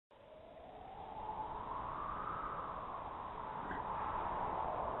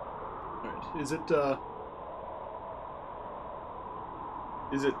Is it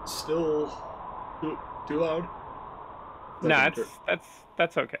still too loud? No,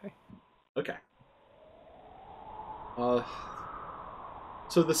 that's okay. Okay.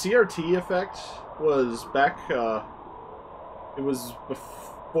 So the CRT effect was back. It was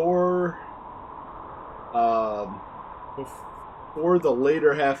before the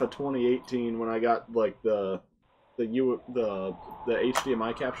later half of 2018 when I got like the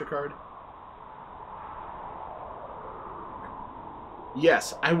HDMI capture card.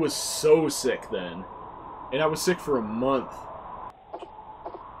 Yes, I was so sick then, and I was sick for a month.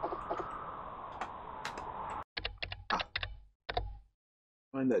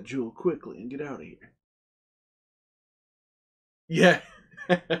 Find that jewel quickly and get out of here. Yeah.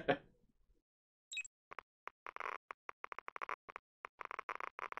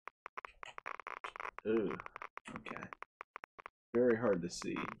 Ooh, okay. Very hard to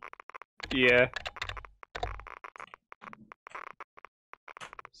see. Yeah.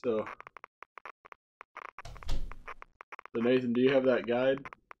 So Nathan, do you have that guide?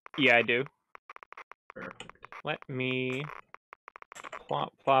 Yeah, I do. Perfect. Let me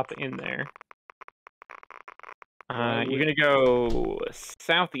plop in there. You're gonna go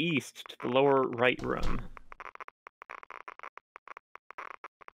southeast to the lower right room.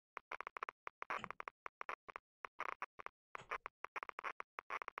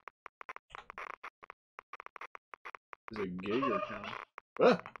 Is a Geiger counter.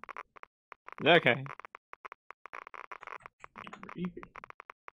 Ah! Okay. Creepy.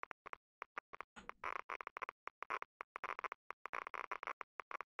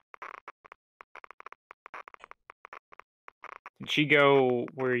 Did she go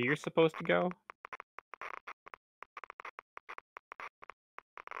where you're supposed to go?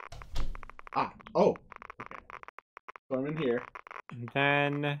 Ah, oh. Okay. So I'm in here. And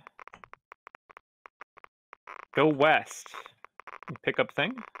then go west. Pick up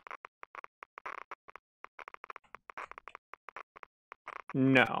thing?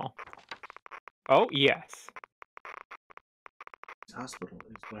 No. Oh, yes. This hospital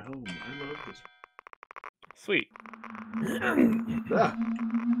is my home. I love this. Sweet. Ah.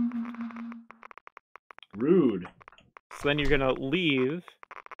 Rude. So then you're gonna leave,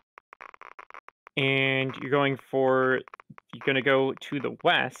 and you're gonna go to the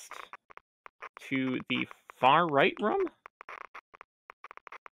west, to the far right room?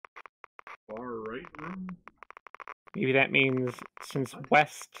 Far right room? Maybe that means, since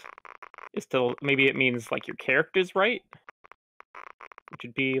west is still, maybe it means like your character's right? Which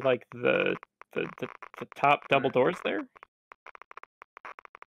would be like the top double doors there?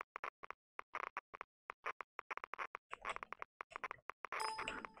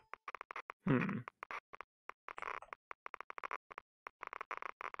 Hmm.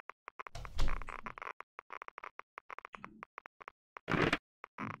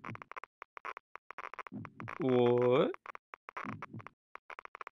 What?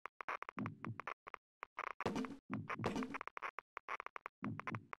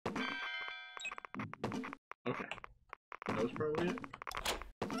 Okay. That was probably it.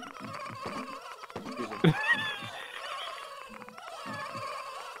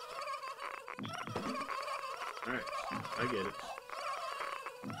 Alright, I get it.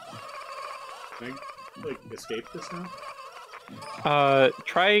 Can I, like, escape this now?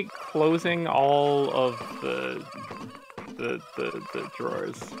 Try closing all of the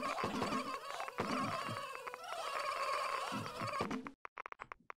drawers.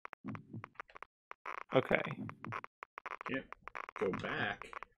 Okay. Can't go back.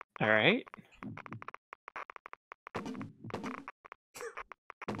 Alright.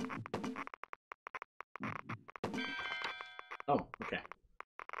 Oh, okay.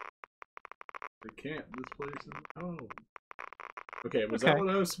 I can't. This place is... Oh. Okay, was that what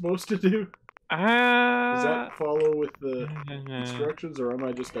I was supposed to do? Does that follow with the instructions, or am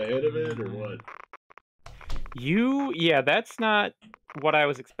I just ahead of it, or what? Yeah, that's not what I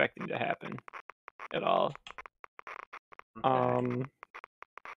was expecting to happen at all. Okay.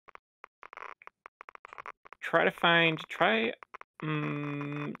 Try it.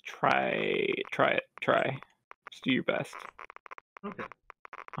 Just do your best. Okay.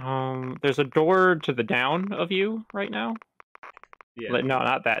 There's a door to the down of you right now. Yeah. No,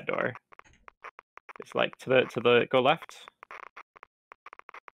 not that door. It's like to the go left.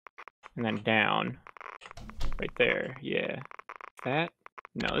 And then down. Right there, yeah. That?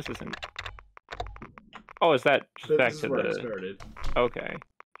 No, this isn't. Oh, is that just back to where I the... started. Okay.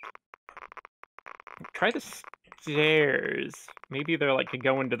 Try the stairs. Maybe they're like to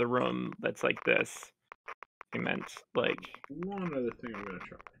go into the room that's like this. I meant like... One other thing I'm gonna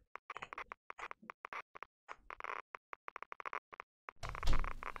try.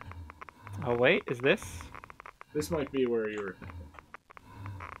 Oh wait, is this? This might be where you were thinking.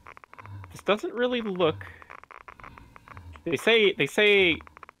 This doesn't really look. They say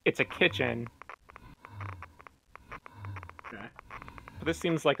it's a kitchen. Okay. But this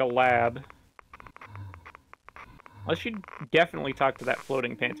seems like a lab. I should definitely talk to that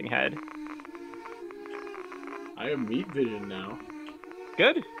floating panting head. I have meat vision now.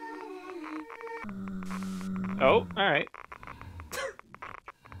 Good. Oh, alright.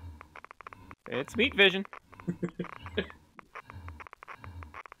 It's meat vision.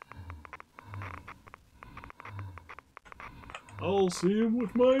 I'll see him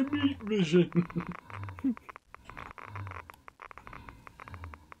with my meat vision.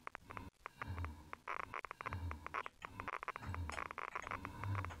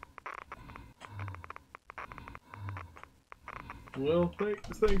 Well,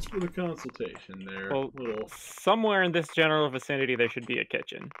 thanks for the consultation there. Well, somewhere in this general vicinity there should be a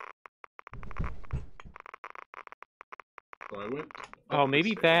kitchen. So I went. Oh,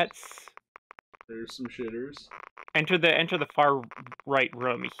 maybe that's. There's some shitters. Enter the far right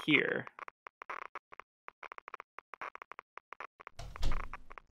room here.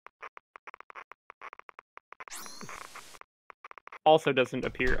 Also doesn't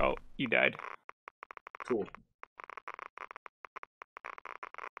appear. Oh, you died. Cool.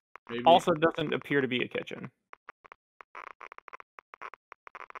 Maybe. Also doesn't appear to be a kitchen.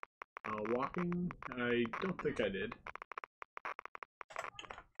 Walking? I don't think I did.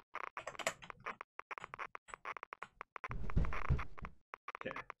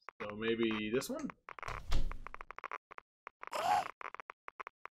 Okay, so maybe this one?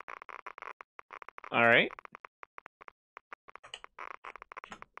 Alright.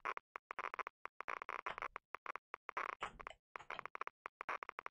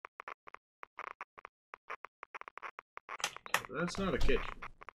 That's not a kitchen.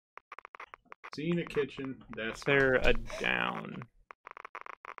 Seen a kitchen, that's... There a down.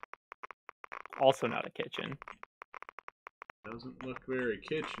 Also not a kitchen. Doesn't look very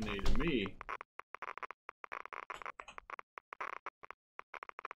kitchen-y to me.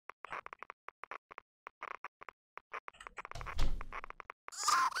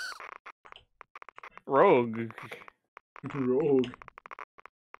 Rogue. Rogue.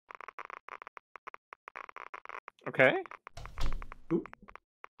 Okay. Ooh.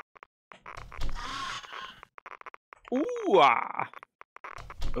 Ooh ah.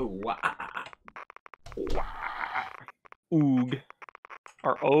 Oh wow. Oog.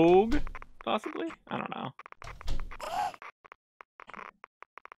 Or Oog, possibly? I don't know.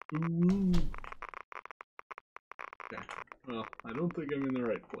 Ooh. Okay. Well, I don't think I'm in the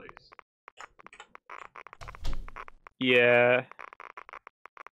right place. Yeah.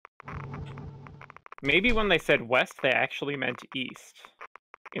 Maybe when they said west, they actually meant east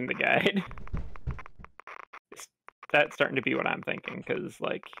in the guide. That's starting to be what I'm thinking, because,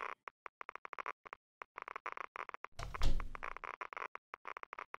 like...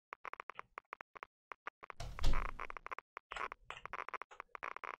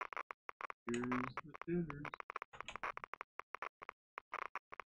 Here's the scissors.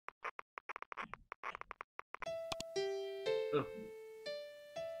 Oh.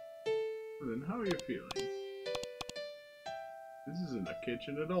 Well, then how are you feeling? This isn't a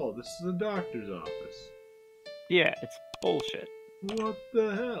kitchen at all. This is a doctor's office. Yeah, it's bullshit. What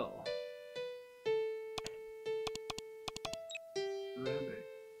the hell? Randy,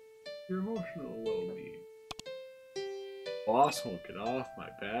 your emotional well-being. Boss won't get off my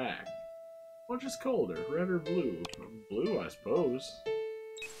back. Which is colder, red or blue? Blue, I suppose.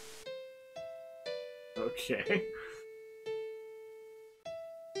 Okay.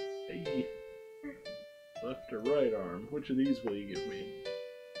 Hey. Left or right arm? Which of these will you give me?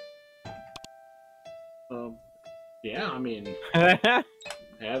 Yeah, I mean, have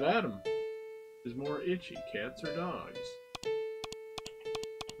at 'em. Is more itchy, cats or dogs?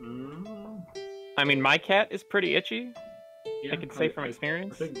 I mean, my cat is pretty itchy. Yeah, I can say from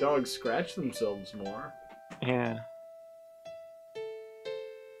experience. I think dogs scratch themselves more. Yeah.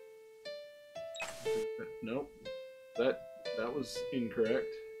 Nope. That was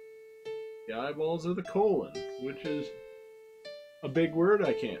incorrect. The eyeballs are the colon, which is a big word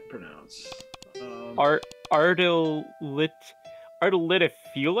I can't pronounce.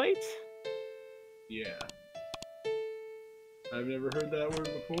 Ardolithiolate? Yeah. I've never heard that word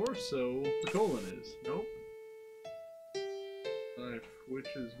before, so the colon is. Nope. Life, which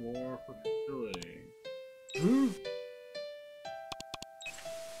is more fulfilling?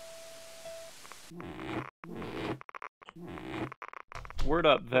 Word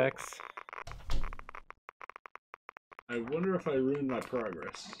up, Vex. I wonder if I ruined my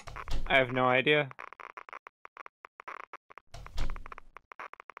progress. I have no idea.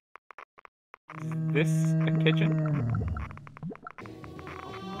 Is this a kitchen?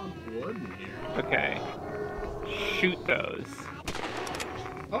 Blood in here. Okay. Shoot those.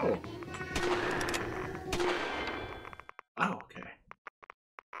 Oh. Oh, okay.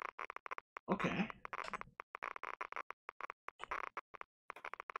 Okay.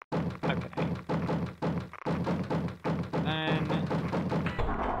 Okay. Then...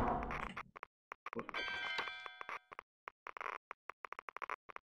 What?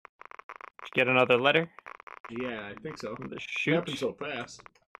 Did you get another letter? Yeah, I think so. The shoot? It happened so fast.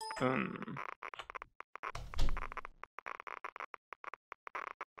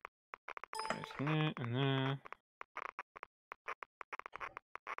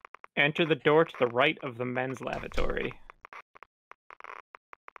 Enter the door to the right of the men's lavatory.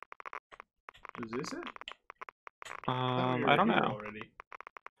 Is this it? I don't know. Already.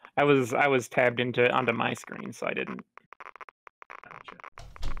 I was tabbed onto my screen, so I didn't. Gotcha.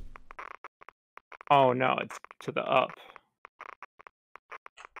 Oh no, it's to the up.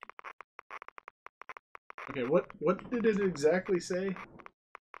 Okay, what did it exactly say?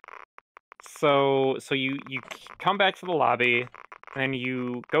 So you come back to the lobby, and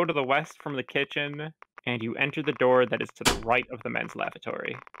you go to the west from the kitchen, and you enter the door that is to the right of the men's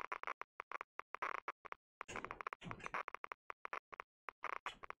lavatory.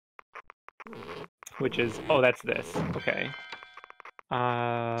 Which is, oh, that's this. Okay.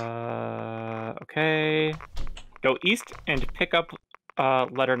 Okay. Go east and pick up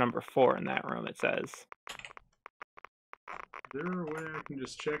letter number 4 in that room, it says. Is there a way I can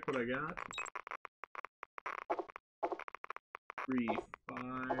just check what I got? 3,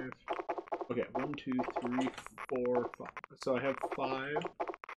 5. Okay, 1, 2, 3, 4, 5. So I have 5.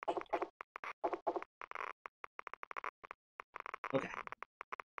 Okay.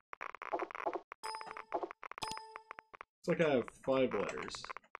 It's like I have 5 letters.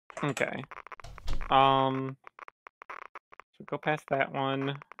 Okay. So go past that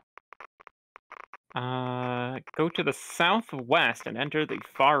one. Go to the southwest and enter the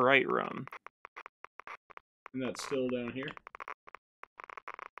far right room. And that's still down here?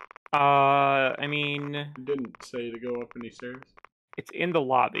 I mean... It didn't say to go up any stairs? It's in the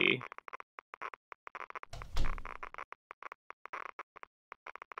lobby.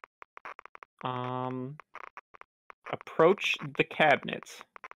 Approach the cabinet. Is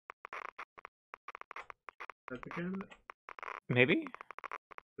that the cabinet? Maybe?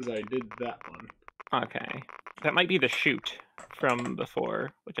 Because I did that one. Okay. That might be the chute from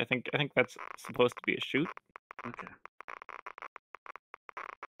before, which I think that's supposed to be a chute. Okay.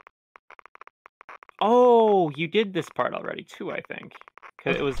 Oh, you did this part already too, I think.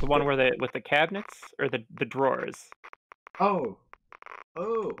 Cause it was the one where with the cabinets or the drawers. Oh.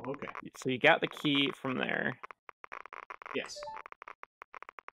 Oh, okay. So you got the key from there. Yes.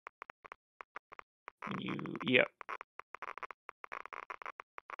 Yep.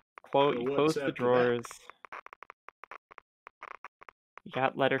 Close the drawers. That? You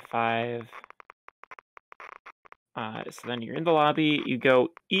got letter 5. So then you're in the lobby. You go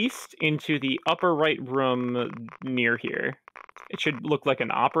east into the upper right room near here. It should look like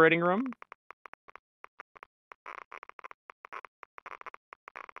an operating room.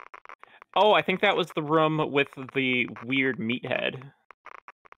 Oh, I think that was the room with the weird meathead.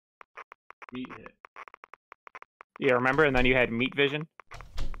 Meathead. Yeah, remember? And then you had meat vision.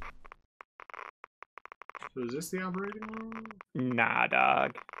 So is this the operating room? Nah,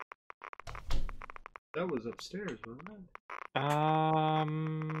 dog. That was upstairs, wasn't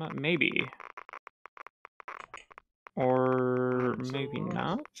it? Maybe. Or maybe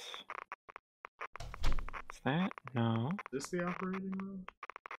not. Is that? No. Is this the operating room?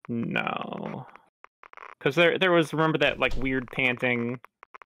 No. Because there was, remember that, like, weird panting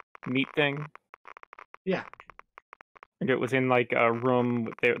meat thing? Yeah. And it was in, like, a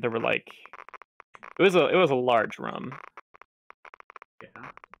room, there were, like... It was a large room.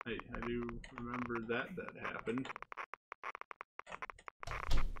 Yeah, I do remember that happened.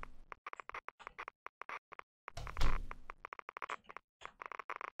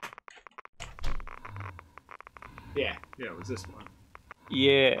 Yeah, it was this one.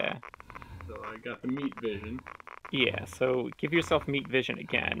 Yeah. So I got the meat vision. Yeah, so give yourself meat vision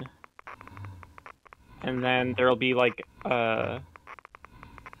again. And then there'll be like,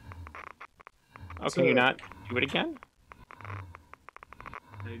 Oh, can you not do it again?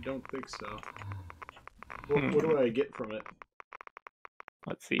 I don't think so. What do I get from it?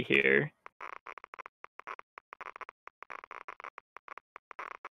 Let's see here.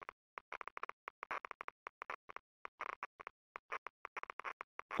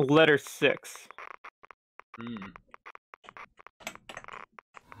 Letter 6. Hmm.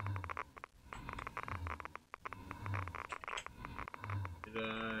 Did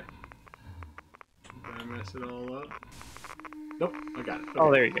I mess it all up? Nope, I got it. Okay. Oh,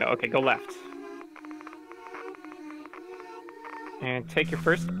 there you go. Okay, go left. And take your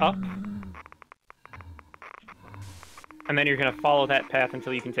first up. And then you're going to follow that path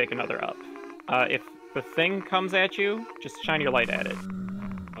until you can take another up. If the thing comes at you, just shine your light at it.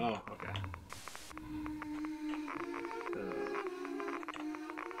 Oh, okay.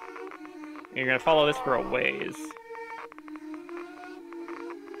 You're going to follow this for a ways.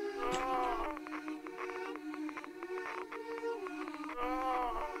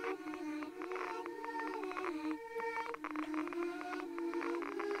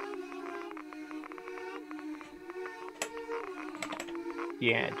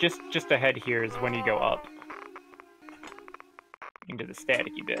 Yeah, just ahead here is when you go up into the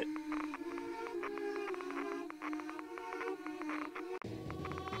staticky bit.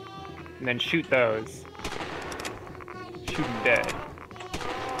 And then shoot those. Shoot them dead.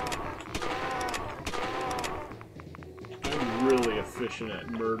 I'm really efficient at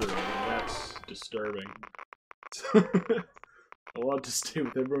murdering, and that's disturbing. I want to stay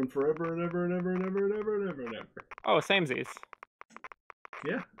with everyone forever and ever and ever and ever and ever and ever and ever. Oh, samesies.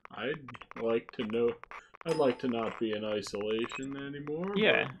 Yeah, I'd like to know. I'd like to not be in isolation anymore.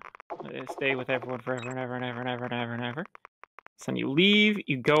 Yeah, stay with everyone forever and ever and ever and ever and ever and ever. So then you leave,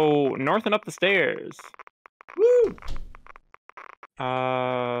 you go north and up the stairs. Woo!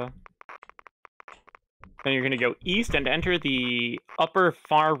 Then you're gonna go east and enter the upper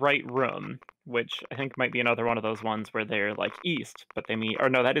far right room, which I think might be another one of those ones where they're like east, but they mean, or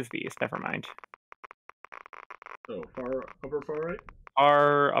no, that is the east. Never mind. So upper far right.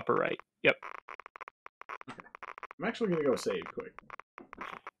 Far upper right. Yep. Okay. I'm actually gonna go save quick.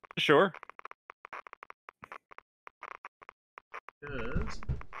 Sure. Because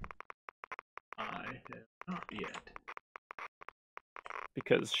I have not yet.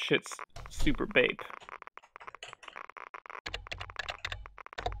 Because shit's super babe.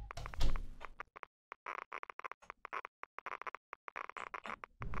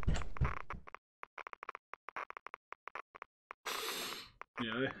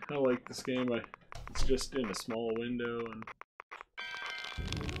 Yeah, I like this game. It's just in a small window and.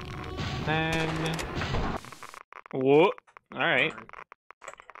 Then. Whoa. Alright. I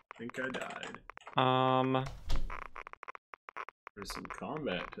think I died. There's some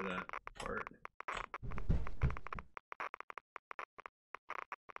combat to that part.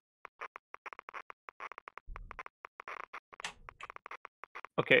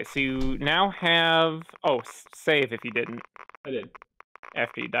 Okay, so you now have... Oh, save if you didn't. I did.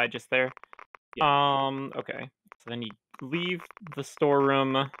 After you died just there? Yeah. Okay. So then you leave the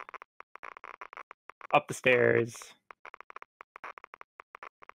storeroom, up the stairs.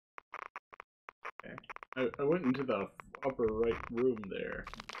 Okay. I went into the upper right room there.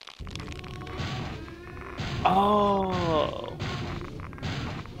 Oh!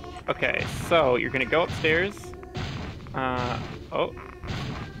 Okay, so you're gonna go upstairs. Oh.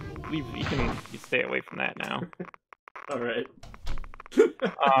 You stay away from that now. Alright.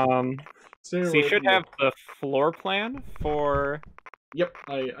 So you should have the floor plan for... Yep,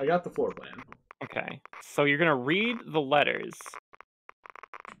 I got the floor plan. Okay, so you're gonna read the letters,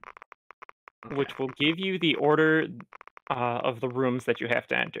 okay, which will give you the order of the rooms that you have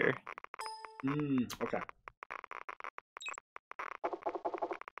to enter. Okay.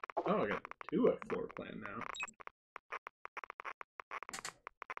 Oh, I got 2 at floor plan now.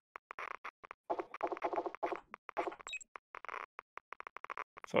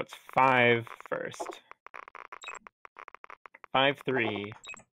 So it's 5 first. 5, 3.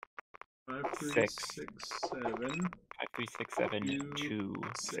 5, 3, 6, 7. 5, 3, 6, 7, 2,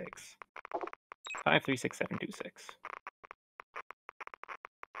 6. 5, 3, 6, 7, 2, 6.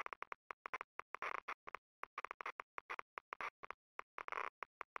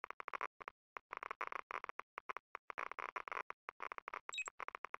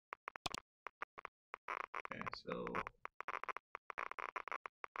 Okay, so...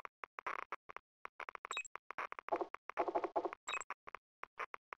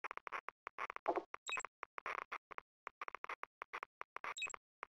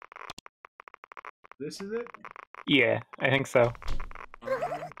 This is it? Yeah, I think so.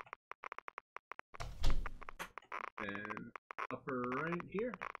 And upper right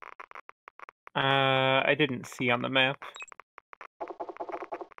here? I didn't see on the map.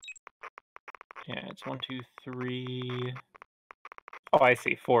 Yeah, it's 1, 2, 3. Oh, I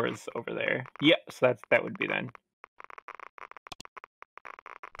see. 4 is over there. Yep, so that would be then.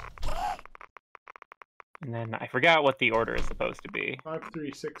 And then I forgot what the order is supposed to be. 5,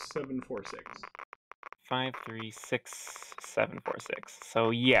 3, 6, 7, 4, 6. 5, 3, 6, 7, 4, 6. So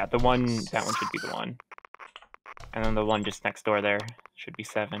yeah, that one should be the one. And then the one just next door there should be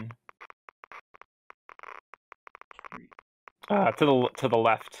 7. To the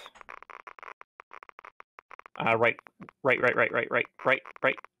left. Right,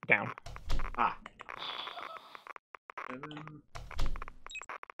 down. Ah. 7,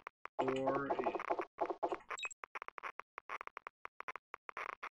 4, 8.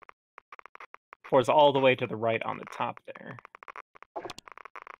 4 is all the way to the right on the top there.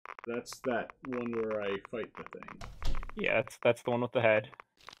 That's that one where I fight the thing. Yeah, that's the one with the head.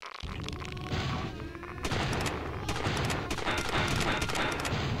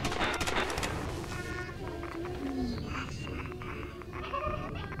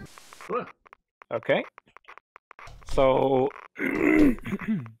 Huh. Okay. So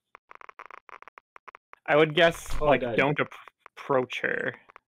I would guess don't approach her.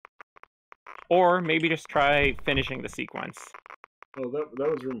 Or maybe just try finishing the sequence. Well, that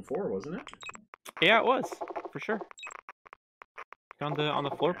was room 4, wasn't it? Yeah, it was, for sure. On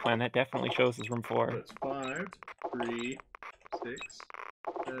the floor plan, that definitely shows as room 4. That's 5, 3, 6,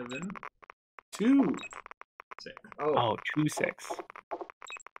 7, 2, 6. Oh, 2, 6.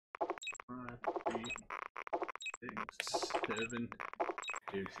 5, 3, 6, 7,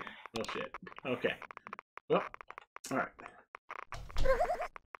 2, 6. Oh shit. Okay. Well, alright.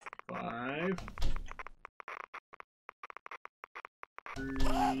 5,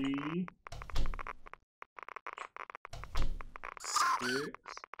 3, 6,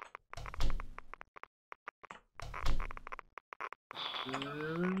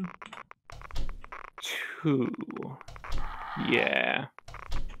 7, 2. Yeah.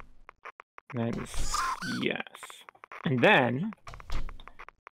 That's yes. And then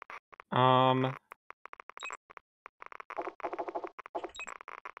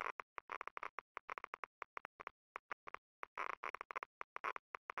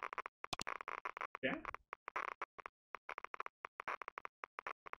yeah.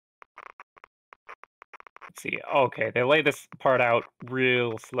 Let's see. Okay, they lay this part out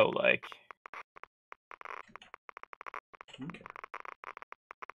real slow like. Okay.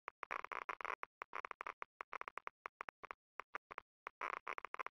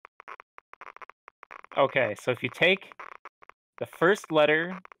 Okay, so if you take the first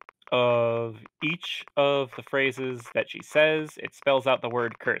letter of each of the phrases that she says, it spells out the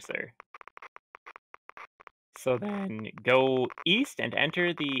word cursor. So then go east and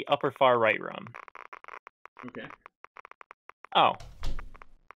enter the upper far right room. Okay. Oh.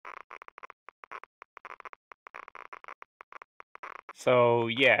 So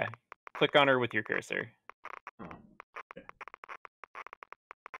yeah, click on her with your cursor. Oh. Okay.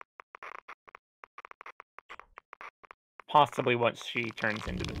 Possibly once she turns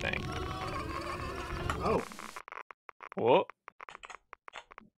into the thing. Oh. Whoa.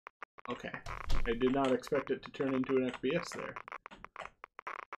 Okay. I did not expect it to turn into an FPS there.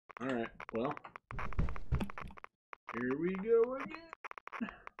 Alright, well. Here we go again.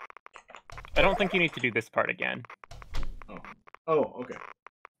 I don't think you need to do this part again. Oh. Oh, okay.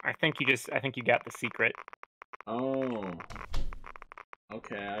 I think you got the secret. Oh.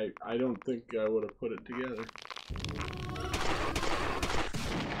 Okay, I don't think I would have put it together.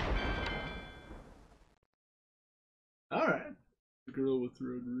 Alright. The girl with the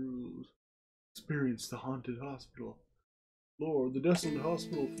red rules. Experience the haunted hospital. Lord, the Desolate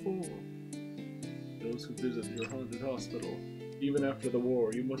Hospital 4. Those who visit your haunted hospital. Even after the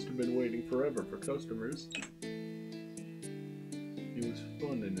war, you must have been waiting forever for customers. It was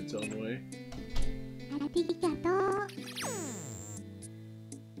fun in its own way.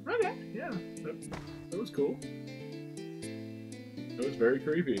 Okay, yeah, that was cool. It was very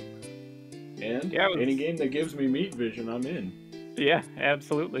creepy. And yeah, any game that gives me meat vision, I'm in. Yeah,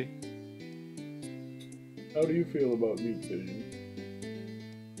 absolutely. How do you feel about meat vision?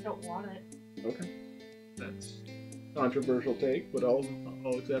 I don't want it. Okay. That's a controversial take, but I'll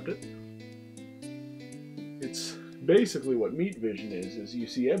accept it. It's basically what meat vision is you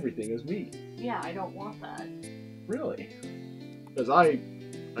see everything as meat. Yeah, I don't want that. Really? Because I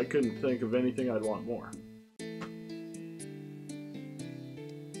couldn't think of anything I'd want more.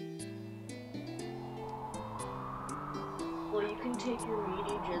 Well, you can take your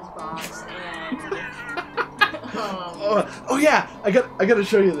meaty jizz box and oh yeah, I gotta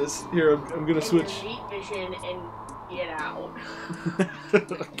show you this. Here, I'm gonna switch. Meat vision and get out.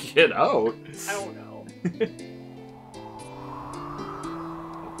 Get out? I don't know.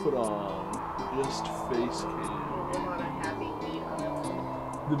 Put on just face cam. I'm on a happy meat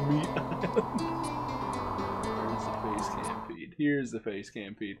island. The meat island. Here's the face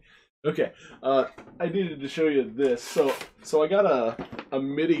cam feed. Okay, I needed to show you this. So I got a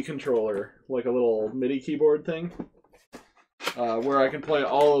MIDI controller, like a little MIDI keyboard thing, where I can play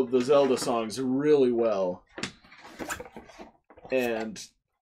all of the Zelda songs really well. And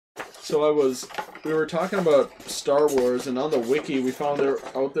so we were talking about Star Wars, and on the wiki we found there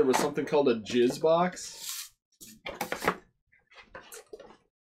was something called a jizz box.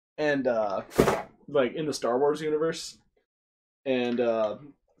 And like in the Star Wars universe. And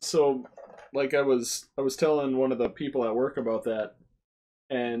so like I was telling one of the people at work about that,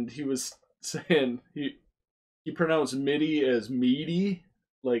 and he was saying he pronounced MIDI as meaty,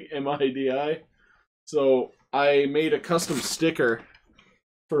 like MIDI. So I made a custom sticker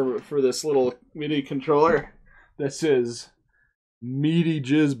for this little MIDI controller that says "Meaty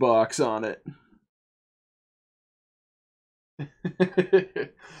Jizz Box" on it.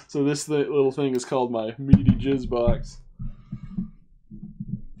 So this little thing is called my Meaty Jizz Box.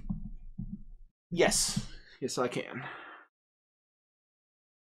 Yes, I can.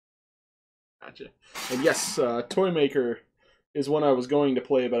 Gotcha. And yes, Toy Maker is one I was going to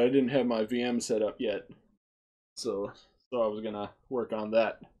play, but I didn't have my VM set up yet. So I was gonna work on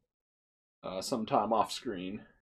that sometime off screen.